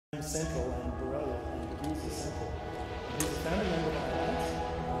Central and Borrelia and Babesia Central. And he's a founding member of ILADS.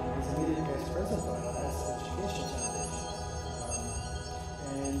 He's immediate past president of ILADS Education Foundation.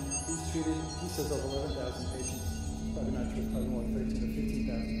 And he's treated, he says, over 11,000 patients. Probably not true, probably more like 13 or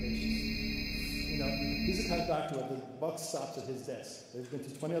 15,000 patients. You know, he's the kind of doctor where the buck stops at his desk. There's been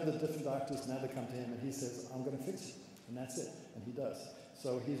to 20 other different doctors, now they come to him and he says, I'm going to fix you. And that's it. And he does.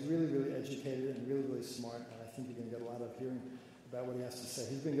 So he's really, really educated and really, really smart. And I think you're going to get a lot of hearing about what he has to say.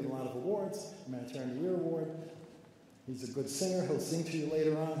 He's been given a lot of awards, Humanitarian of the Year Award. He's a good singer. He'll sing to you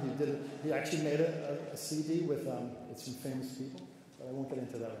later on. He actually made a CD with some famous people, but I won't get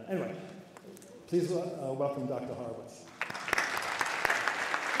into that right now. Anyway, please welcome Dr. Horowitz.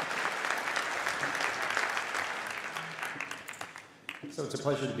 So it's a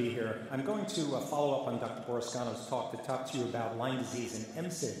pleasure to be here. I'm going to follow up on Dr. Boroscano's talk to talk to you about Lyme disease and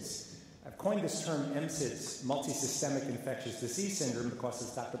MSIDS. I've coined this term MSIDS, multisystemic infectious disease syndrome, because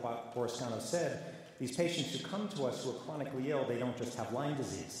as Dr. Boroscano said, these patients who come to us who are chronically ill, they don't just have Lyme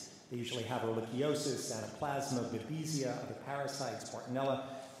disease. They usually have ehrlichiosis, anaplasma, babesia, other parasites, Bartonella.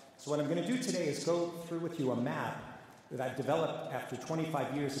 So what I'm going to do today is go through with you a map that I've developed after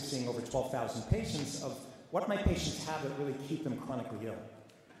 25 years of seeing over 12,000 patients of what my patients have that really keep them chronically ill.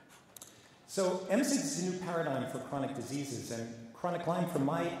 So MSIDS is a new paradigm for chronic diseases, and chronic Lyme, from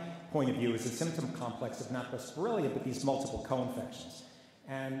my point of view, is a symptom complex of not just Borrelia, but these multiple co-infections.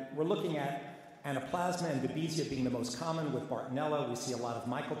 And we're looking at anaplasma and babesia being the most common. With Bartonella, we see a lot of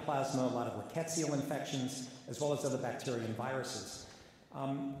mycoplasma, a lot of rickettsial infections, as well as other bacteria and viruses.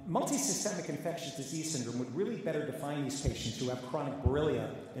 Multisystemic infectious disease syndrome would really better define these patients who have chronic Borrelia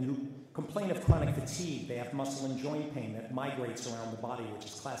and who complain of chronic fatigue. They have muscle and joint pain that migrates around the body, which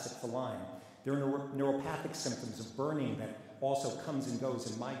is classic for Lyme. There are neuropathic symptoms of burning that also comes and goes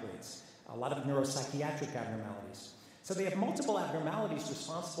and migrates. A lot of neuropsychiatric abnormalities. So they have multiple abnormalities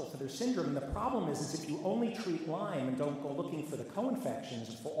responsible for their syndrome, and the problem is if you only treat Lyme and don't go looking for the co-infections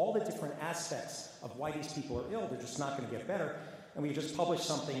and for all the different aspects of why these people are ill, they're just not going to get better. And we just published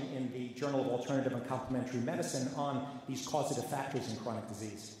something in the Journal of Alternative and Complementary Medicine on these causative factors in chronic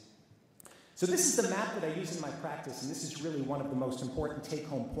disease. So this is the map that I use in my practice, and this is really one of the most important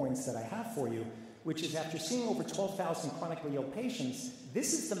take-home points that I have for you, which is after seeing over 12,000 chronically ill patients,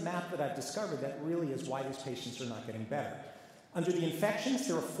 this is the map that I've discovered that really is why these patients are not getting better. Under the infections,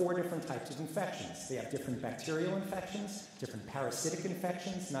 there are 4 different types of infections. They have different bacterial infections, different parasitic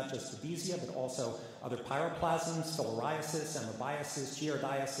infections, not just babesia, but also other pyroplasms, filariasis, amoebiasis,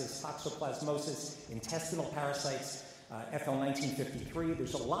 giardiasis, toxoplasmosis, intestinal parasites, FL1953.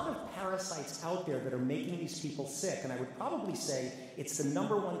 There's a lot of parasites out there that are making these people sick, and I would probably say it's the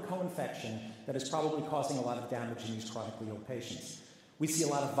 #1 co-infection that is probably causing a lot of damage in these chronically ill patients. We see a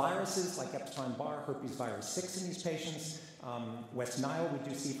lot of viruses like Epstein-Barr, herpes virus 6 in these patients. West Nile we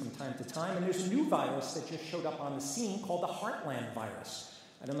do see from time to time, and there's a new virus that just showed up on the scene called the Heartland virus.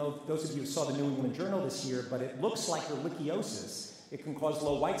 I don't know if those of you who saw the New England Journal this year, but it looks like ehrlichiosis. It can cause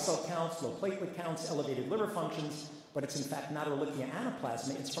low white cell counts, low platelet counts, elevated liver functions, but it's in fact not Ehrlichia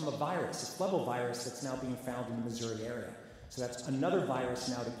anaplasma. It's from a virus, a flevovirus that's now being found in the Missouri area. So that's another virus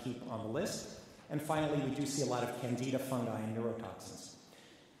now to keep on the list. And finally, we do see a lot of candida, fungi, and neurotoxins.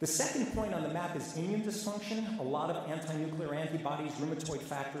 The second point on the map is immune dysfunction. A lot of anti-nuclear antibodies, rheumatoid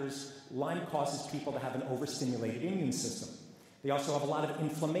factors. Lyme causes people to have an overstimulated immune system. They also have a lot of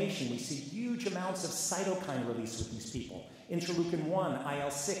inflammation. We see huge amounts of cytokine release with these people. Interleukin-1,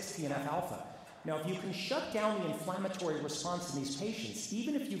 IL-6, TNF-alpha. Now, if you can shut down the inflammatory response in these patients,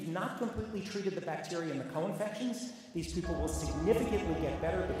 even if you've not completely treated the bacteria and the co-infections, these people will significantly get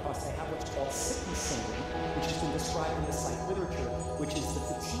better because they have what's called sickness syndrome, which has been described in the psych literature, which is the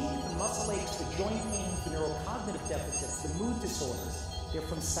fatigue, the muscle aches, the joint pains, the neurocognitive deficits, the mood disorders. They're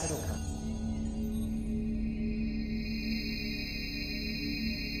from cytokines.